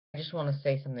just want to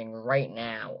say something right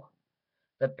now.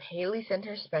 The Paley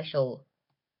Center special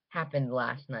happened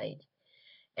last night,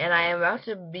 and I am about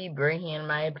to be bringing in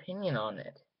my opinion on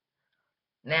it.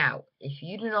 Now, if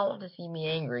you do not want to see me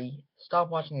angry, stop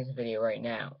watching this video right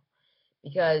now.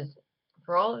 Because,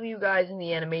 for all of you guys in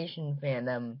the animation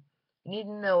fandom, you need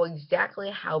to know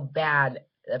exactly how bad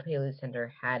the Paley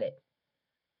Center had it.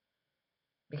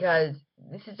 Because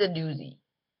this is a doozy.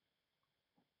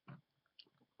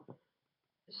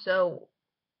 So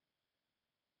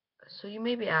you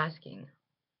may be asking,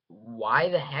 why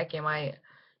the heck am I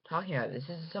talking about this?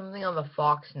 This is something on the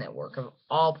Fox network of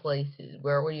all places.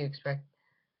 Where would you expect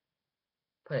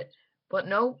put it? But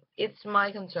no, it's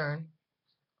my concern.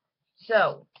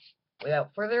 So,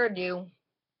 without further ado,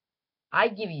 I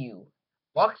give you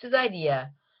Fox's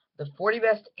idea, the 40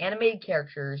 best animated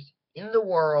characters in the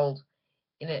world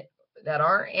that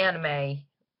aren't anime,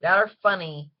 that are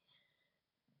funny,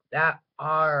 that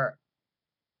are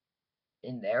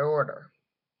in their order.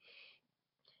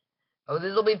 Oh,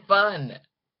 this will be fun.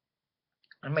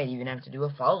 I might even have to do a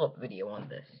follow-up video on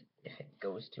this if it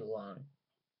goes too long.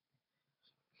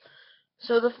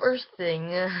 So the first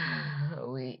thing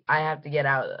I have to get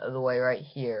out of the way right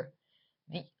here.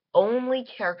 The only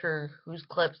character whose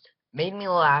clips made me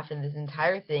laugh in this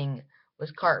entire thing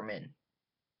was Cartman.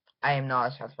 I am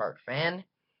not a South Park fan,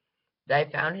 but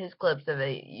I found his clips that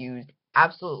they used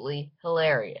absolutely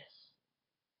hilarious.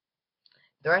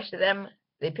 The rest of them,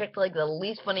 they picked like the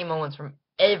least funny moments from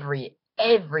every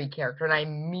character, and I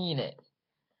mean it.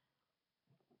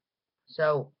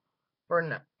 So, for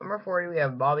number 40, we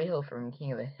have Bobby Hill from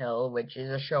King of the Hill, which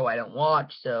is a show I don't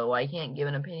watch, so I can't give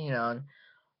an opinion on,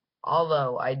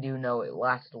 although I do know it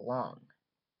lasted long.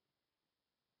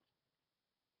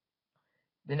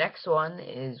 The next one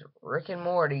is Rick and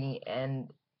Morty,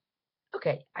 and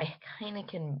okay, I kind of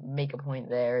can make a point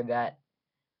there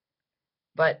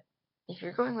but if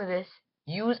you're going with this,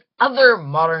 use other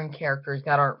modern characters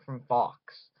that aren't from Fox.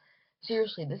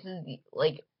 Seriously, this is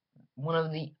one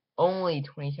of the only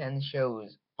 2010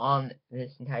 shows on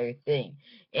this entire thing,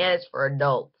 and it's for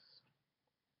adults.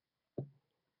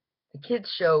 The kids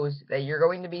shows that you're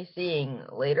going to be seeing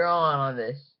later on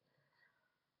this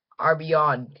are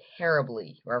beyond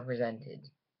terribly represented.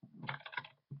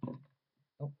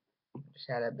 Oh, just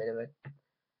had a bit of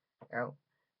a... Oh.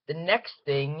 The next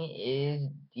thing is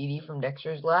Dee Dee from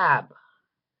Dexter's Lab.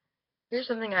 Here's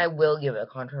something I will give a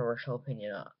controversial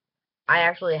opinion on. I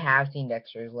actually have seen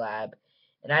Dexter's Lab,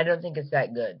 and I don't think it's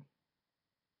that good.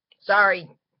 Sorry.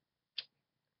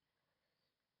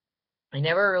 I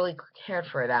never really cared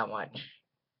for it that much,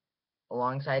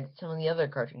 alongside some of the other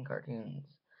cartoons.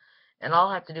 And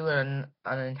I'll have to do an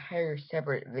entire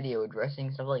separate video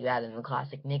addressing stuff like that in the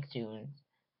classic Nicktoons.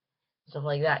 Stuff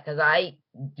like that, because I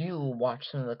do watch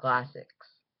some of the classics,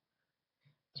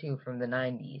 too, from the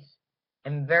 90s.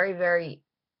 I'm very...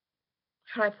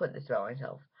 How do I put this about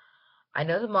myself? I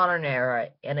know the modern era,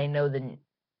 and I know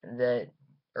the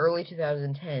early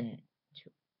 2010,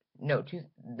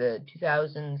 the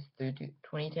 2000s through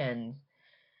 2010s,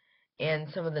 and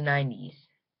some of the 90s.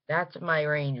 That's my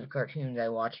range of cartoons I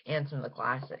watch, and some of the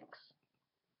classics.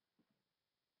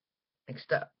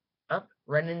 Next up,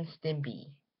 Ren and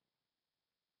Stimpy.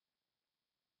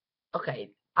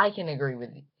 Okay, I can agree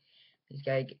with this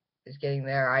guy is getting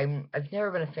there. I've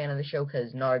never been a fan of the show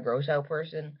because not a gross out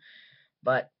person,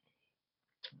 but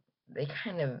they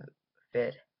kind of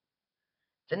fit.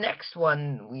 The next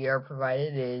one we are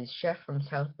provided is Chef from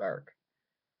South Park.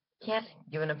 Can't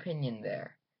give an opinion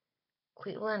there.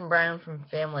 Cleveland Brown from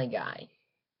Family Guy.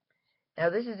 Now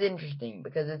this is interesting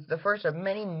because it's the first of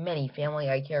many Family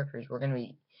Guy characters we're going to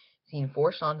be seeing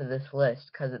forced onto this list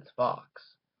because it's Fox.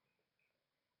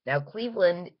 Now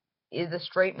Cleveland is the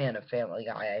straight man of Family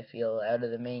Guy, I feel, out of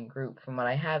the main group from what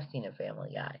I have seen of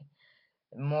Family Guy.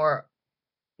 More,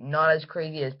 not as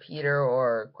crazy as Peter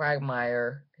or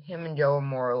Quagmire. Him and Joe are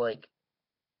more like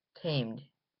tamed.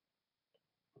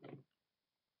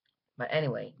 But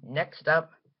anyway, next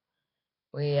up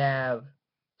we have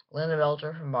Linda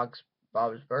Belcher from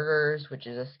Bob's Burgers, which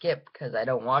is a skip because I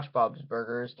don't watch Bob's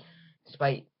Burgers,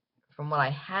 despite from what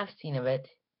I have seen of it.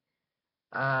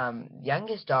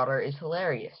 Youngest daughter is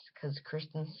hilarious because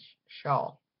Kristen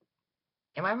Shaw.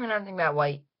 Am I pronouncing that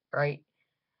right?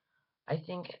 I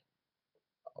think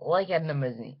like Edna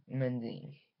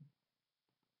Menzine.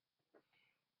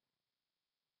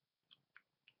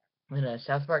 And a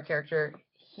South Park character.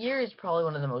 Here is probably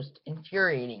one of the most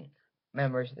infuriating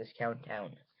members of this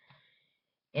countdown.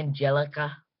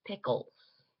 Angelica Pickles.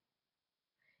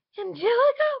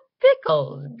 Angelica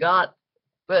Pickles got,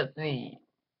 let's see,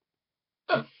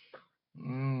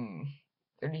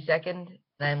 32nd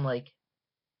And I'm like,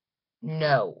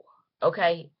 no.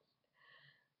 Okay,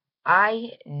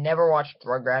 I never watched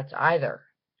Rugrats either.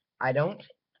 I don't.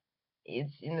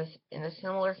 It's in a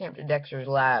similar camp to Dexter's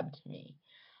Lab to me.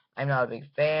 I'm not a big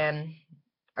fan.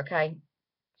 Okay,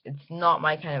 it's not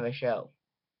my kind of a show.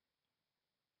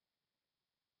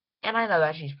 And I know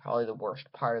that she's probably the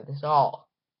worst part of this all.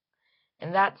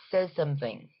 And that says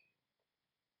something.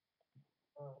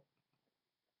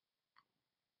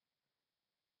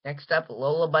 Next up,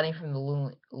 Lola Bunny from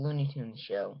the Looney Tunes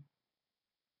show.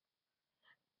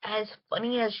 As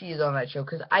funny as she is on that show,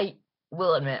 because I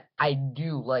will admit, I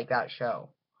do like that show.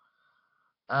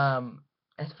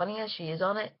 As funny as she is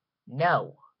on it,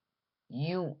 no.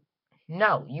 You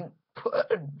put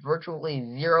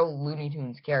virtually 0 Looney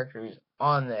Tunes characters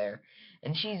on there,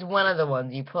 and she's one of the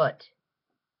ones you put.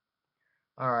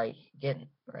 Alright, getting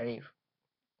ready.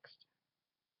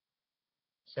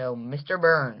 So, Mr.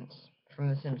 Burns from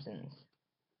The Simpsons.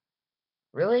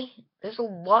 Really? There's a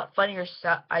lot funnier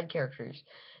side characters.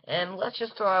 And let's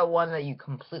just throw out one that you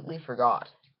completely forgot.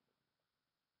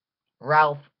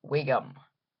 Ralph Wiggum.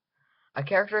 A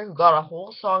character who got a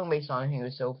whole song based on him. He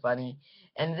was so funny.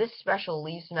 And this special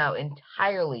leaves him out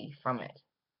entirely from it.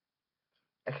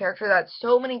 A character that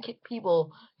so many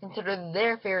people consider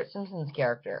their favorite Simpsons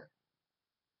character.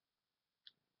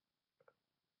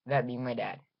 That being my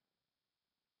dad.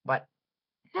 But,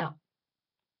 no.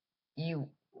 You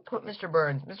put Mr.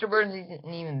 Burns. Mr. Burns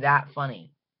isn't even that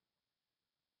funny.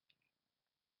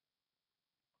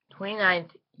 29th,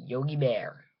 Yogi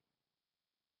Bear.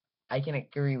 I can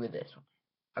agree with this one.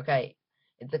 Okay,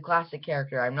 it's a classic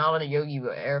character. I'm not a Yogi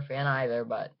Bear fan either,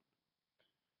 but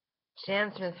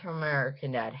Stan Smith from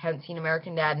American Dad. Haven't seen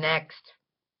American Dad. Next.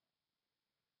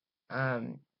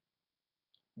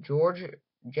 George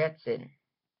Jetson.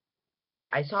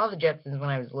 I saw the Jetsons when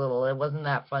I was little. It wasn't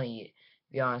that funny,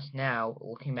 to be honest, now,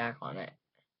 looking back on it.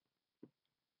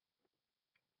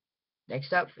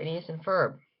 Next up, Phineas and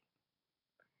Ferb.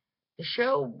 The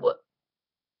show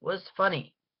was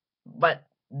funny, but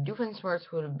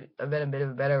Doofenshmirtz would have been a bit of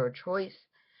a better choice.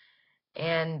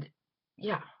 And,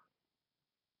 yeah.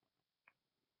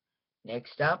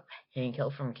 Next up, Hank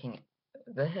Hill from King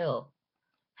of the Hill.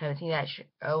 Haven't seen that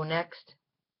show. Next.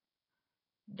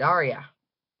 Daria.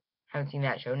 Haven't seen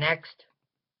that show. Next.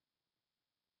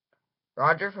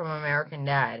 Roger from American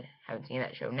Dad. Haven't seen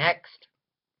that show. Next.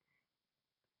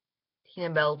 Tina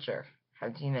Belcher.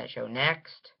 Haven't seen that show.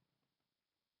 Next.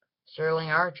 Sterling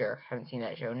Archer. Haven't seen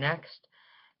that show. Next.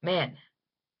 Man.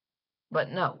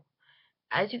 But no.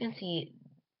 As you can see,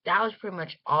 that was pretty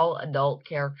much all adult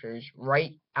characters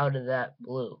right out of that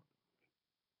blue.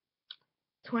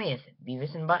 20th,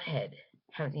 Beavis and Butthead.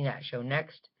 Haven't seen that show.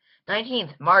 Next.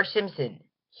 19th, Marge Simpson.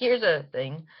 Here's a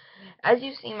thing. As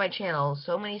you've seen my channel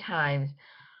so many times,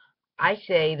 I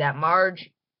say that Marge,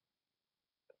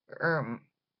 I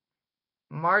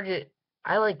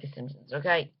like The Simpsons,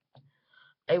 okay?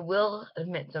 I will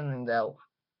admit something, though.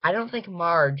 I don't think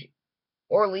Marge,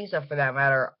 or Lisa for that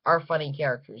matter, are funny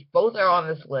characters. Both are on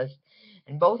this list,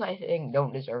 and both, I think,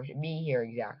 don't deserve to be here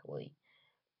exactly.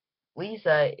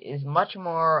 Lisa is much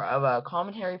more of a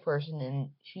commentary person, and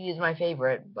she is my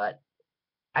favorite, but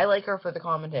I like her for the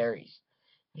commentaries.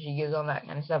 She gives on that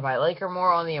kind of stuff. I like her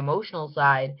more on the emotional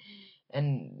side,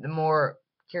 and the more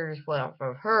characters play off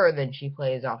of her than she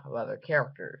plays off of other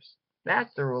characters.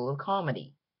 That's the rule of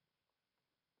comedy.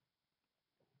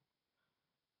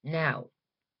 Now,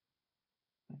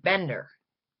 Bender.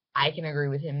 I can agree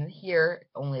with him here,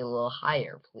 only a little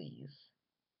higher, please.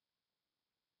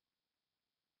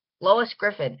 Lois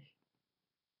Griffin.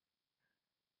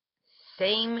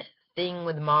 Same thing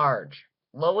with Marge.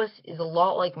 Lois is a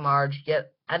lot like Marge,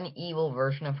 yet an evil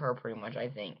version of her, pretty much, I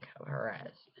think, of her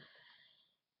as.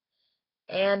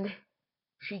 And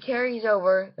she carries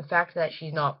over the fact that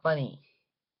she's not funny.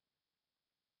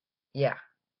 Yeah.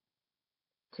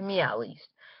 To me, at least.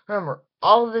 Remember,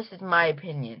 all of this is my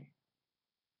opinion.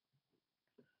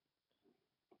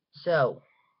 So,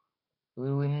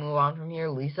 will we move on from here?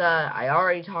 Lisa, I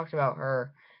already talked about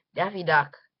her. Daffy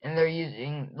Duck, and they're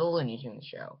using the Looney Tunes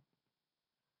show.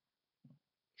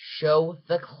 Show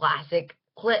the classic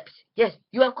clips. Yes,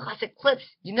 you have classic clips.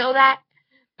 You know that?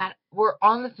 That were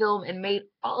on the film and made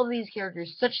all of these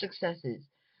characters such successes.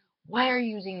 Why are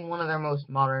you using one of their most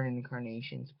modern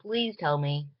incarnations? Please tell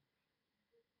me.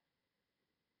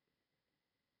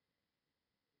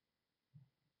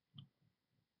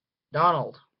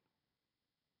 Donald.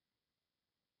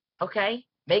 Okay,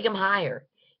 make him higher.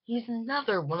 He's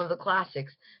another one of the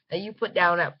classics that you put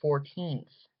down at 14th.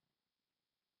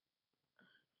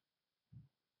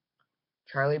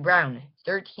 Charlie Brown,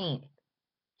 13th.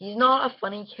 He's not a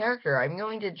funny character. I'm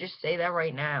going to just say that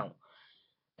right now.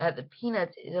 That the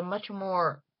Peanuts is a much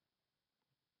more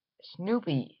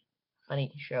Snoopy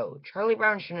funny show. Charlie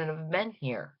Brown shouldn't have been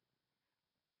here.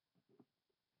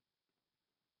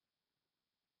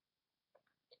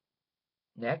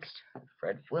 Next,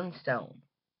 Fred Flintstone.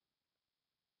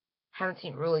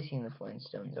 Haven't really seen the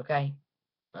Flintstones, okay?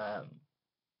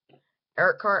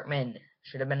 Eric Cartman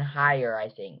should have been higher,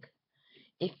 I think.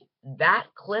 If that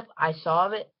clip I saw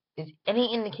of it is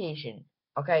any indication,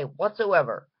 okay,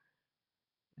 whatsoever,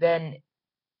 then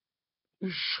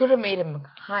you should have made him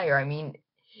higher. I mean,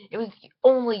 it was the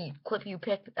only clip you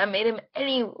picked that made him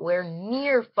anywhere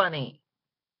near funny.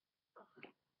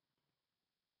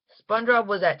 SpongeBob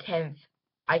was at 10th.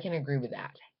 I can agree with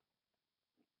that.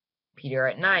 Peter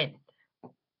at 9th.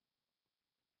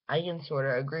 I can sort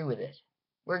of agree with it.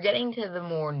 We're getting to the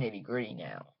more nitty-gritty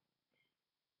now.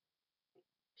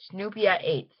 Snoopy at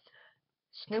 8th.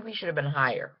 Snoopy should have been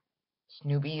higher.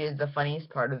 Snoopy is the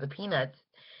funniest part of the Peanuts,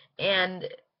 and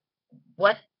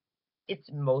what it's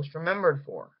most remembered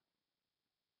for.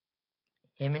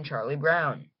 Him and Charlie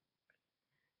Brown.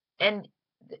 And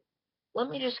let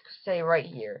me just say right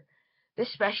here,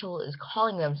 this special is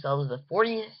calling themselves the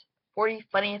 40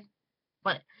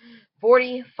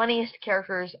 funniest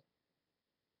characters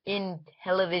in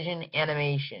television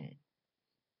animation.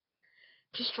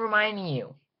 Just reminding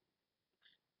you,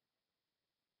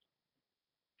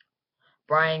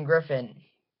 Brian Griffin.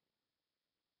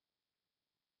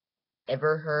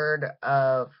 Ever heard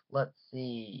of, let's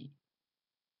see,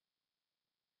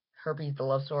 Herpes the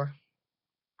Love Sore?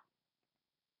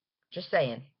 Just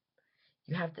saying.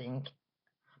 You have to think.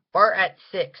 Bart at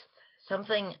 6th.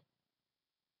 Something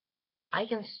I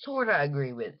can sorta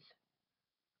agree with.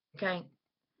 Okay?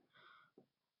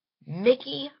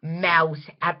 Mickey Mouse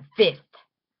at 5th.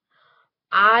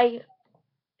 I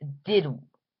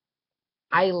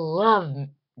love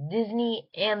Disney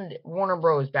and Warner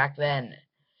Bros. Back then.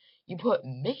 You put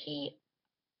Mickey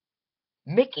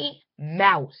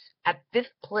Mouse at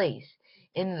 5th place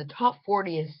in the top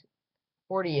 40th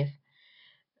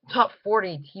top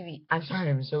 40 TV. I'm sorry,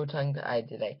 I'm so tongue-tied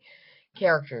today.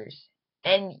 Characters.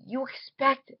 And you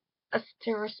expect us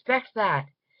to respect that.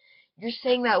 You're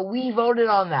saying that we voted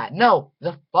on that. No,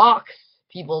 the Fox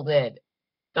people did.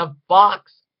 The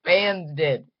Fox fans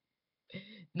did.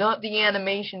 Not the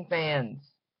animation fans.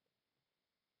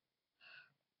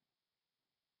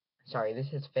 Sorry, this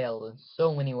has failed in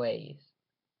so many ways.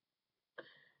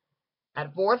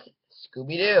 At 4th,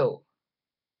 Scooby-Doo.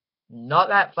 Not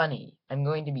that funny. I'm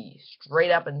going to be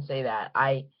straight up and say that.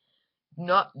 I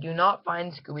do not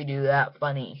find Scooby-Doo that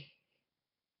funny.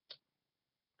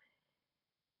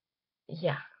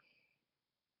 Yeah.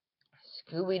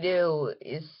 Scooby-Doo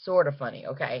is sort of funny,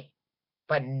 okay?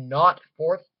 But not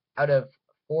 4th out of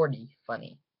 40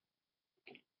 funny.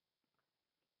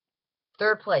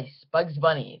 3rd place, Bugs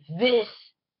Bunny. This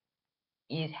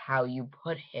is how you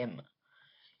put him.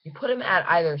 You put him at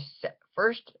either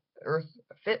first or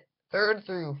fifth, 3rd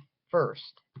through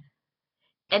 1st.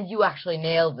 And you actually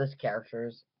nailed this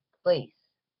character's place.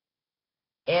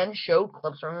 And showed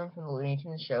clips from him from the Looney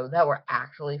Tunes show that were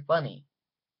actually funny.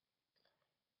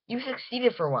 You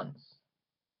succeeded for once.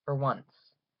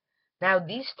 Now,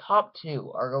 these top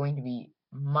 2 are going to be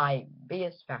my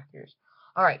biggest factors.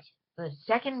 Alright, the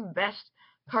second best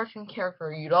cartoon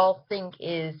character you'd all think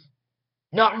is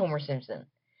not Homer Simpson.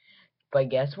 But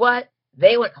guess what?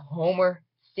 They went Homer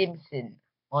Simpson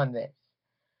on this.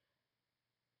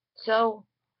 So,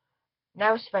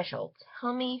 now special.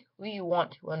 Tell me who you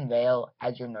want to unveil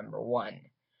as your number 1.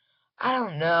 I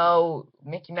don't know.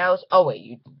 Mickey Mouse? Oh wait,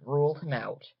 you ruled him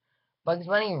out. Bugs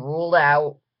Bunny ruled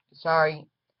out. Sorry.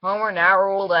 Homer now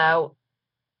ruled out.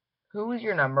 Who's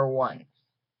your number 1?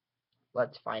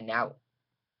 Let's find out.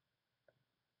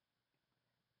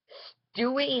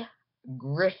 Stewie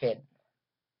Griffin.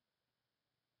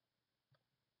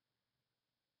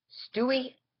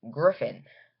 Stewie Griffin.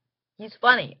 He's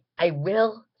funny. I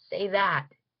will say that.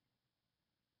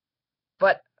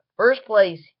 But first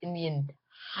place in the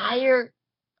entire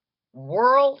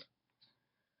world?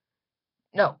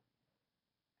 No.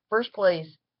 First place,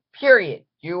 period.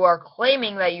 You are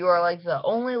claiming that you are like the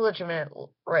only legitimate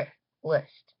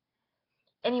list.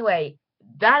 Anyway,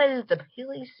 that is the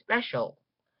Paley special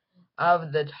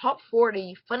of the top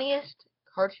 40 funniest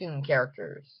cartoon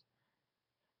characters.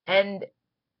 And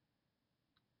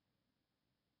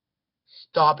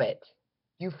stop it.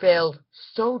 You failed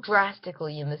so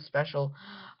drastically in this special.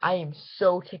 I am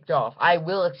so ticked off. I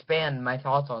will expand my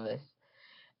thoughts on this.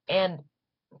 And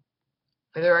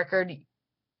for the record,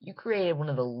 you created one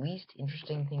of the least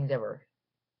interesting things ever.